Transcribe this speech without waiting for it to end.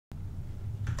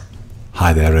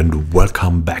Hi there and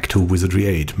welcome back to Wizardry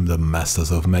 8, the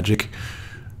Masters of Magic.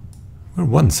 We're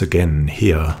once again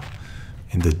here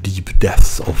in the deep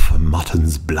depths of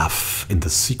Marten's Bluff, in the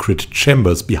secret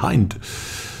chambers behind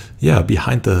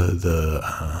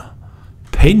the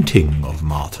painting of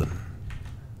Marten.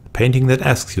 Painting that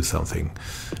asks you something.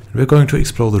 And we're going to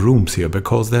explore the rooms here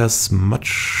because there's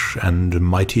much and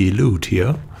mighty loot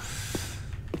here.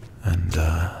 And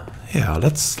yeah,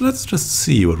 let's just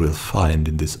see what we'll find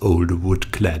in this old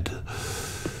wood-clad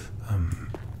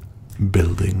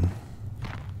building.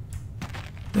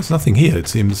 There's nothing here, it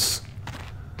seems.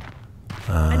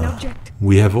 An object.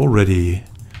 We have already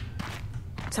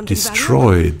Something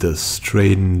destroyed the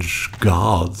strange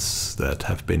guards that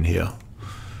have been here.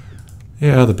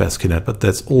 Yeah, the bassinet, but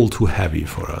that's all too heavy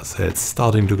for us. It's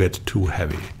starting to get too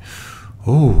heavy.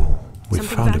 Oh, we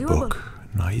Something found valuable. a book.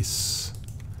 Nice.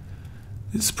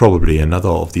 This is probably another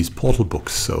of these portal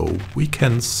books, so we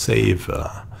can save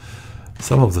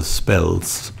some of the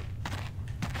spells,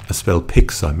 spell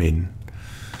picks, I mean,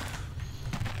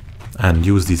 and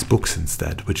use these books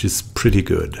instead, which is pretty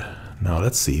good. Now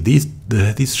let's see.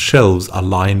 These shelves are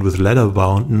lined with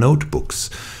leather-bound notebooks.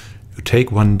 You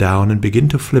take one down and begin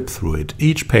to flip through it.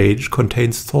 Each page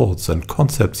contains thoughts and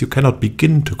concepts you cannot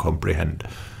begin to comprehend.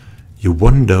 You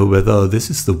wonder whether this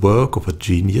is the work of a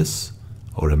genius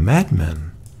or a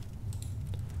madman.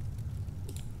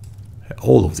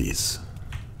 All of these.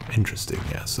 Interesting,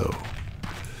 yeah, so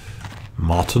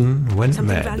Marten went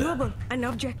Something mad. valuable. An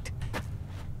object.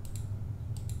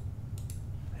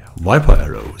 Viper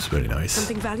arrows, very nice.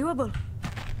 Something valuable.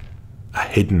 A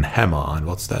hidden hammer, and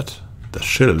what's that? The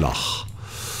Schillach.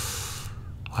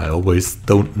 I always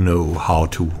don't know how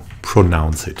to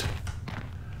pronounce it.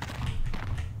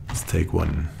 Let's take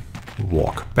one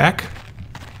walk back.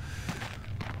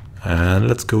 And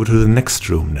let's go to the next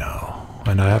room now.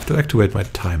 And I have to activate my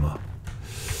timer.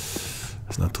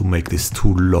 It's not to make this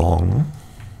too long,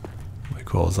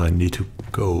 because I need to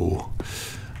go.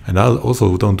 And I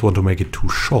also don't want to make it too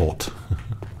short.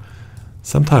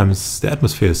 Sometimes the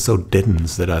atmosphere is so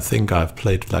dense that I think I've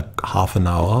played like half an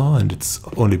hour and it's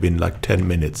only been like 10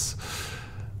 minutes.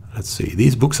 Let's see.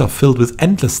 These books are filled with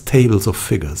endless tables of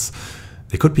figures.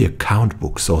 They could be account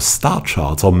books or star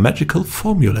charts or magical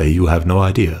formulae, you have no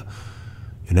idea.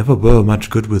 You never were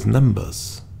much good with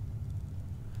numbers.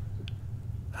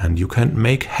 And you can't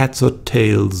make heads or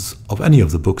tails of any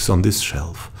of the books on this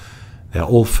shelf. They're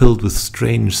all filled with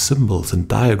strange symbols and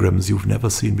diagrams you've never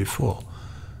seen before.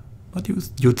 But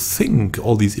you'd think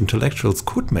all these intellectuals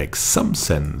could make some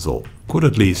sense, or could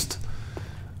at least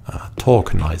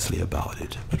talk nicely about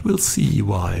it. But we'll see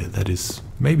why that is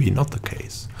maybe not the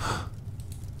case.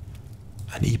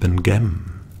 An Eben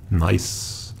gem.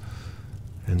 Nice.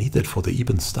 I need that for the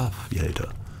Eben stuff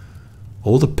later.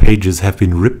 All the pages have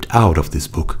been ripped out of this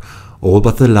book. All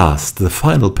but the last, the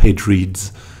final page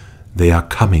reads, "They are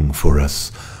coming for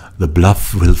us. The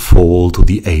Bluff will fall to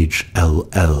the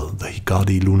HLL, the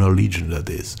Higadi Lunar Legion that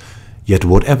is. Yet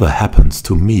whatever happens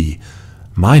to me,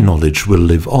 my knowledge will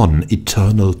live on.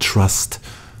 Eternal trust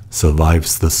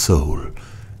survives the soul."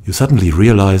 You suddenly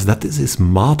realize that this is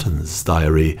Marten's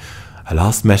diary, a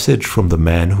last message from the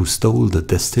man who stole the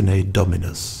Destiny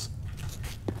Dominus.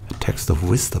 A text of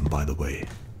wisdom, by the way.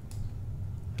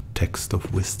 A text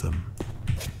of wisdom.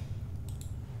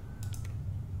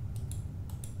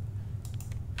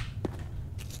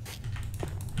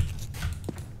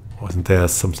 Wasn't there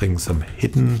some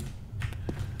hidden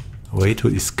way to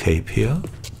escape here?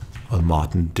 Well,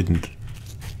 Marten didn't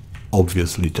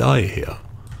obviously die here.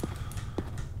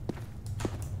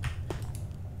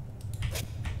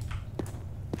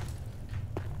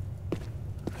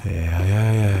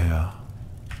 Yeah.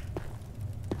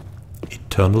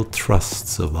 Eternal trust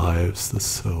survives the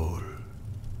soul.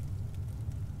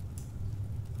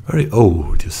 Very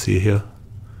old, you see here?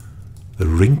 The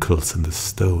wrinkles in the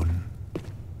stone.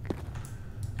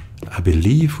 I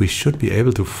believe we should be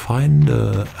able to find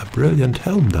a brilliant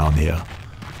helm down here.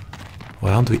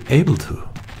 Why aren't we able to?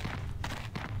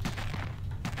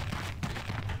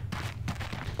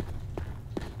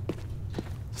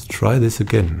 Let's try this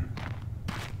again.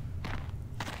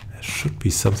 There should be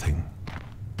something.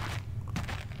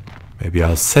 Maybe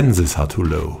our senses are too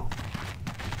low.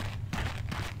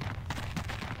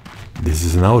 This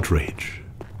is an outrage.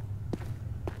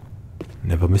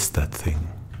 Never missed that thing.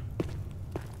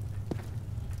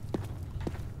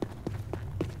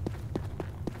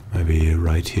 Maybe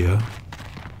right here.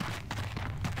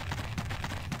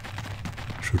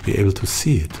 Should be able to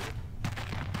see it.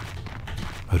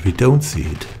 But we don't see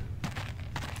it.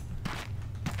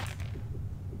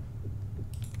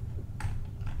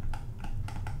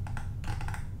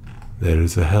 There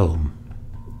is a helm.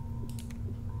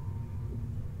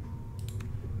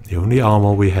 The only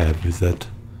armor we have is that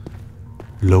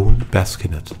lone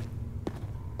bascinet.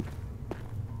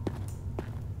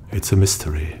 It's a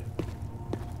mystery.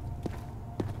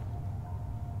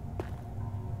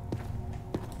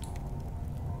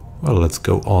 Well, let's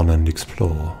go on and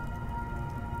explore.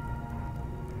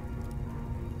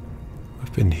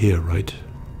 I've been here, right?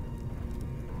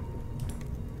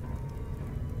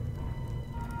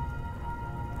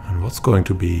 And what's going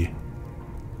to be...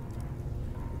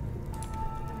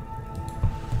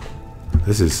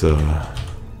 This is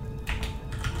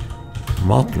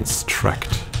Marten's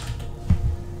Tract.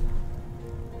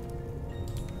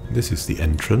 This is the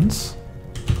entrance.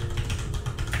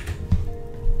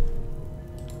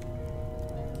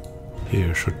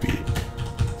 Here should be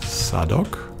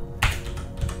Sadok.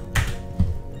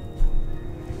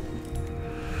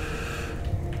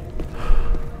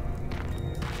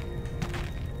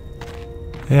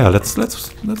 Yeah,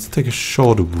 let's take a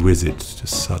short visit to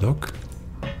Sadok.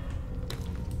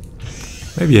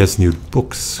 Maybe he has new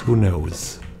books, who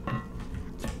knows?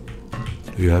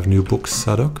 Do you have new books,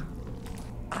 Sadok?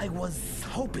 I was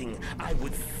hoping I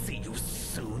would see you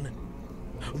soon.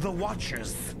 The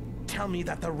Watchers tell me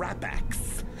that the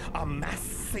Rapaks are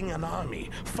massing an army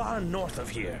far north of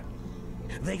here.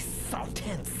 They saw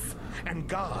tents and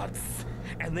guards,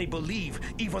 and they believe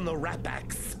even the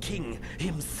Rapaks' king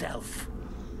himself.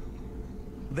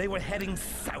 They were heading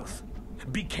south.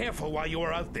 Be careful while you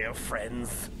are out there,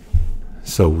 friends.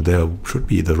 So there should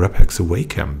be the Rapaks away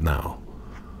camp now.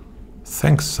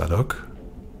 Thanks, Sadok.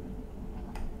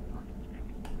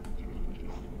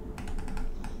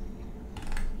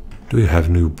 Do you have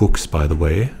new books, by the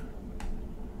way?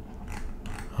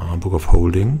 Book of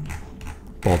Holding.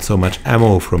 Bought so much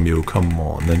ammo from you, come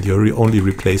on. And you're only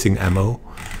replacing ammo?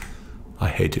 I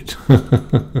hate it.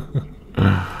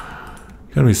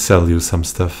 Can we sell you some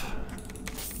stuff?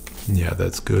 Yeah,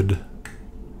 that's good.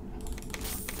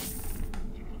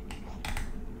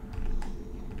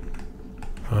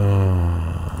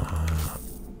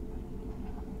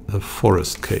 The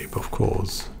Forest Cape, of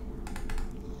course.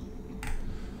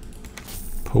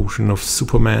 Potion of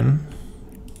Superman.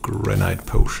 Granite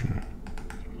Potion.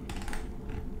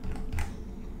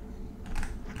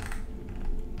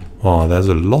 Oh, there's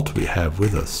a lot we have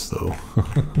with us, though.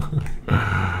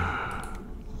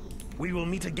 We will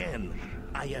meet again,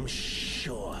 I am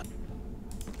sure.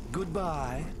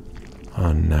 Goodbye.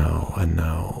 Oh no, I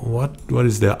know. What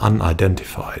is there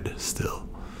unidentified still?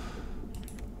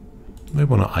 We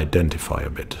want to identify a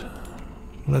bit.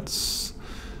 Let's...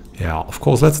 Yeah, of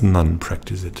course, let's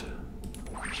non-practice it.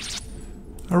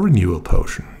 A renewal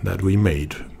potion that we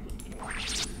made.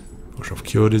 Potion of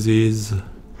Cure Disease.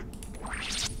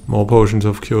 More potions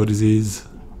of Cure Disease.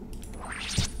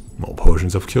 More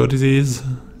potions of Cure Disease.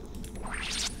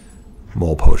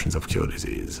 More potions of Cure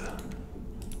Disease.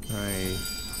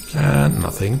 And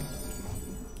nothing.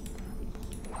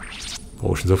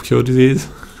 Potions of Cure Disease.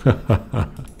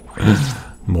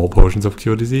 More potions of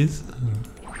Cure Disease.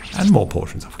 And more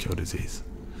potions of Cure Disease.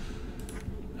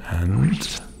 And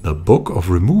the Book of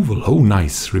Removal. Oh,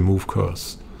 nice. Remove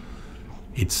Curse.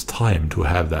 It's time to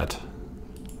have that.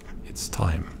 It's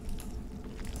time.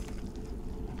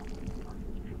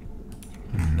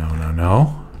 No, no,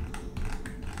 no.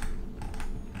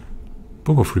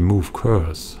 Book of Remove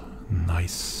Curse.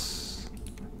 Nice.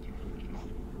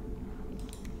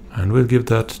 And we'll give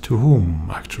that to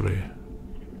whom, actually?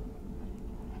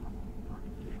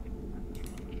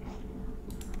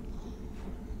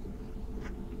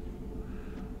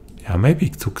 Yeah, maybe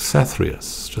to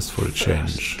Xathrius, just for a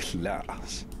change.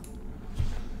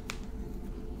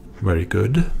 Very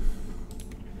good.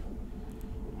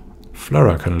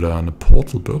 Flora can learn a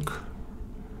portal book.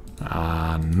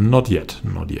 Not yet,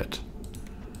 not yet.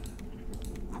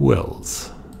 Who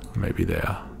else? Maybe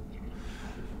there.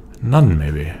 None,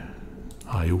 maybe.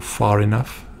 Are you far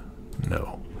enough?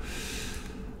 No.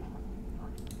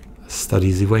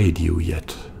 Studies evade you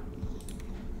yet.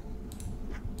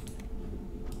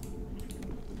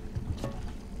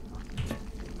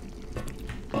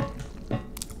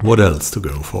 What else to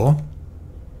go for?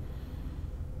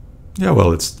 Yeah, well,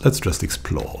 let's just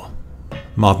explore.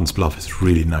 Marten's Bluff is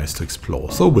really nice to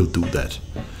explore, so we'll do that.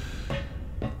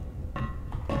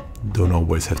 Don't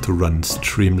always have to run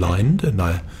streamlined, and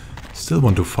I still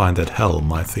want to find that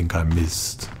helm I think I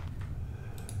missed.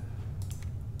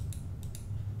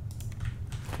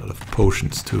 A lot of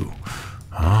potions too.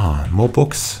 Ah, more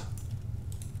books.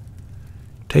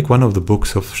 Take one of the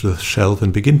books off the shelf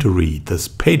and begin to read. The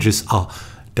pages are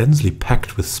densely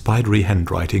packed with spidery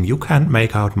handwriting. You can't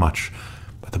make out much,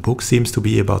 but But the book seems to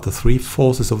be about the three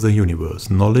forces of the universe: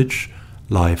 knowledge,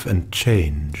 life, and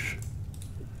change.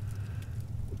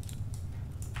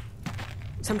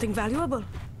 Something valuable.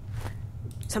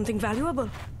 Something valuable.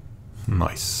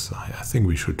 Nice. I think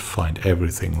we should find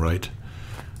everything, right?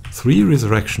 3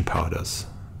 resurrection powders.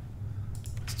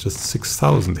 It's just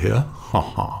 6,000 here.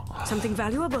 Haha. Something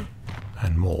valuable.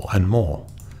 And more, and more.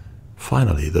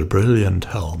 Finally, the brilliant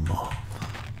helm.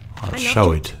 I'll An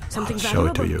show object. it. Something I'll show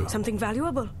it to valuable. you Something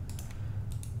valuable.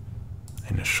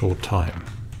 in a short time.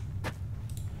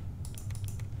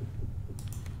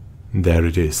 There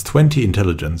it is. 20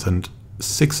 intelligence and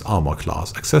 6 armor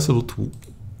class. Accessible to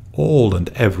all and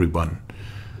everyone.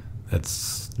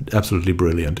 That's absolutely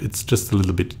brilliant. It's just a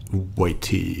little bit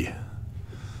weighty.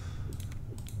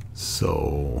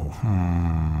 So,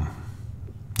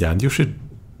 yeah, and you should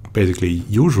basically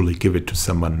usually give it to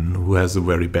someone who has a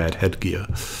very bad headgear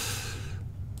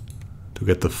to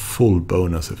get the full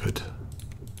bonus of it.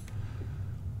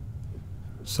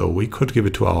 So we could give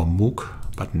it to our Mook,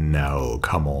 but no,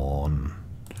 come on.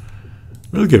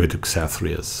 We'll give it to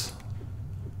Xathrius.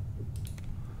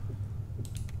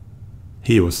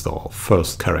 He was the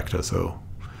first character, so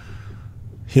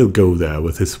he'll go there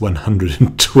with his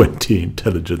 120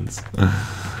 intelligence.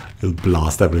 He'll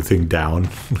blast everything down.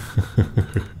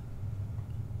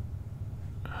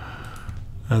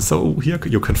 And so here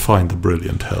you can find the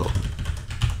brilliant helm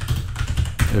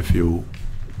if you'd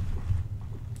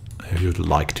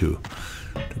like to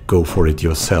go for it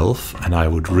yourself, and I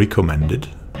would recommend it.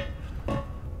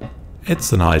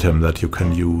 It's an item that you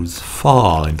can use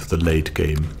far into the late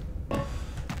game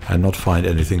and not find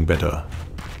anything better.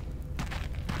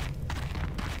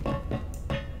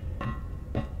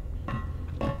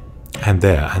 And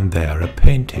there, a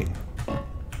painting.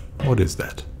 What is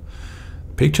that?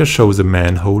 The picture shows a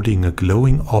man holding a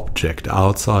glowing object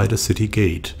outside a city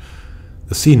gate.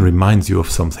 The scene reminds you of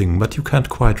something, but you can't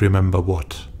quite remember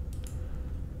what.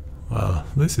 Well,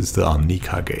 this is the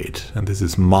Arnica Gate, and this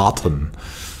is Marten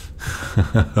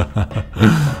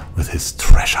with his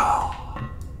treasure.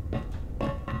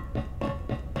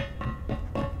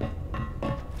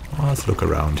 Let's look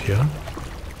around here.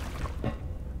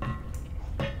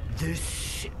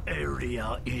 This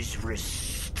area is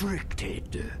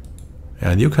restricted.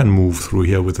 And you can move through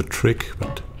here with a trick,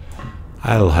 but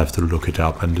I'll have to look it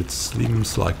up, and it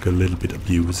seems like a little bit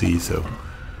abusey, so...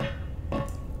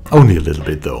 Only a little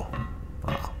bit, though.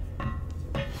 Well,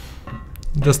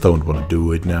 just don't want to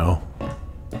do it now.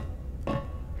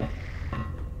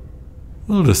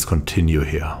 We'll just continue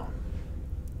here.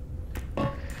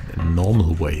 In a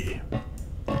normal way.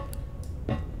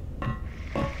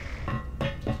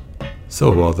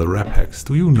 So about the Rapax,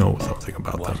 do you know something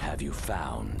about them? What have you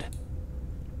found?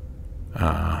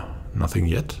 Nothing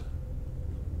yet.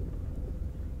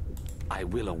 I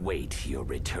will await your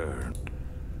return.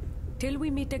 Till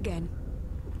we meet again.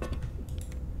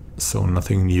 So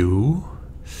nothing new.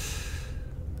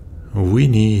 We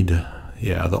need,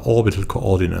 yeah, the orbital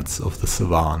coordinates of the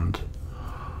Savant.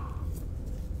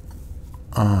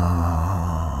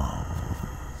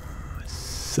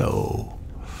 So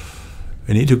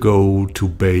we need to go to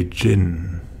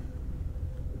Beijing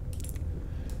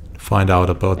to find out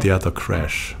about the other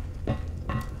crash.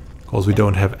 Of course, we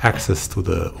don't have access to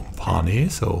the Umpani,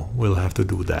 so we'll have to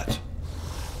do that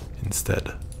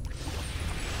instead.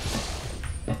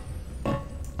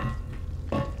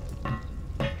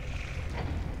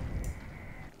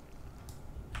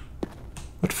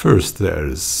 But first,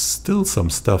 there's still some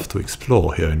stuff to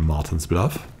explore here in Marten's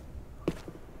Bluff.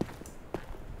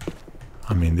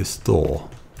 I mean, this door.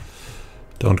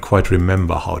 Don't quite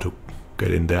remember how to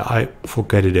get in there. I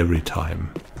forget it every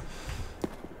time.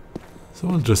 So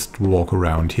we'll just walk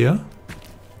around here.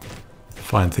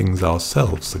 Find things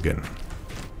ourselves again.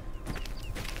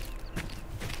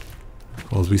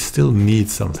 Because we still need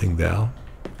something there.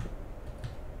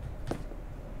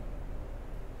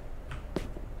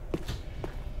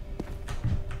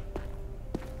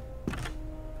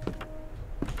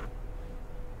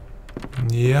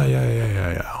 Yeah.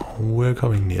 We're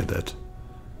coming near that.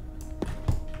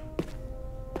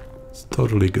 It's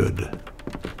totally good.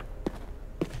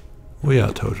 We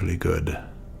are totally good.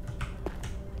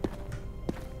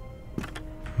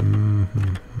 And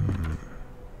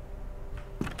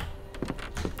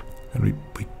we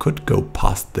could go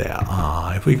past there.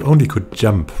 If we only could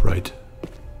jump, right?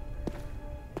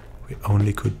 We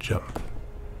only could jump.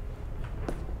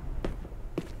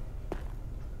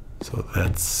 So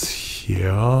that's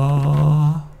here.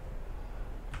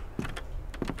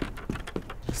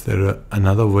 Is there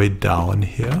another way down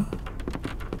here?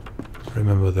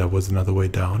 Remember there was another way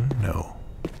down? No.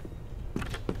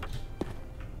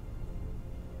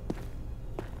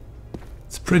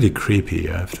 pretty creepy,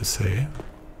 I have to say.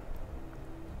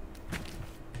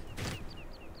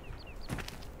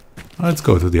 Let's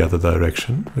go to the other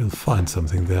direction. We'll find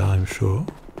something there, I'm sure.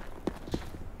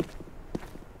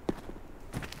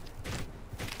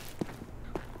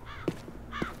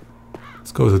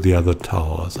 Let's go to the other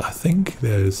towers. I think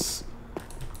there's...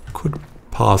 could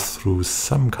pass through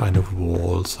some kind of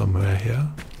wall somewhere here.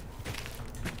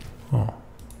 Oh.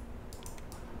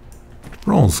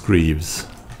 Bronze greaves.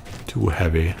 Too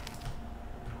heavy.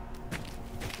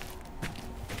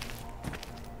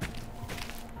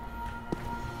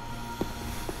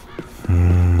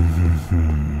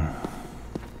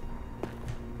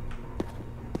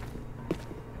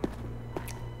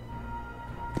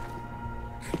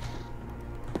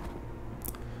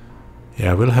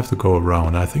 Yeah, we'll have to go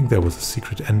around. I think there was a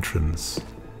secret entrance.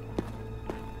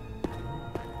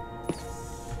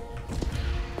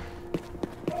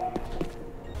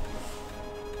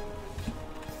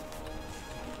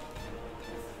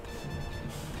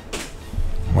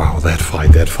 Wow,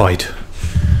 that fight.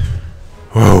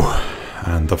 Whoa,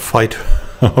 and the fight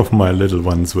of my little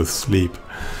ones with sleep.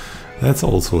 That's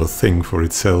also a thing for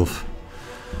itself.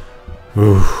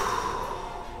 Ooh.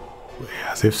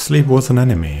 As if sleep was an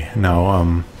enemy.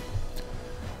 Now,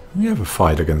 we have a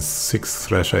fight against 6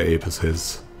 Thresher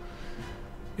Apices.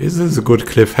 Is this a good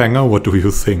cliffhanger? What do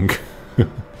you think?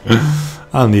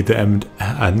 I need to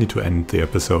end the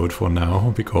episode for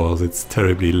now, because it's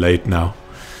terribly late now.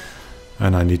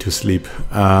 And I need to sleep.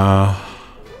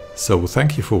 So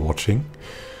thank you for watching.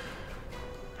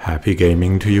 Happy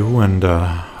gaming to you, and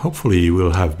hopefully you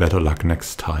will have better luck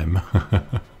next time.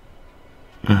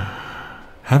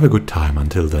 Have a good time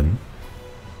until then.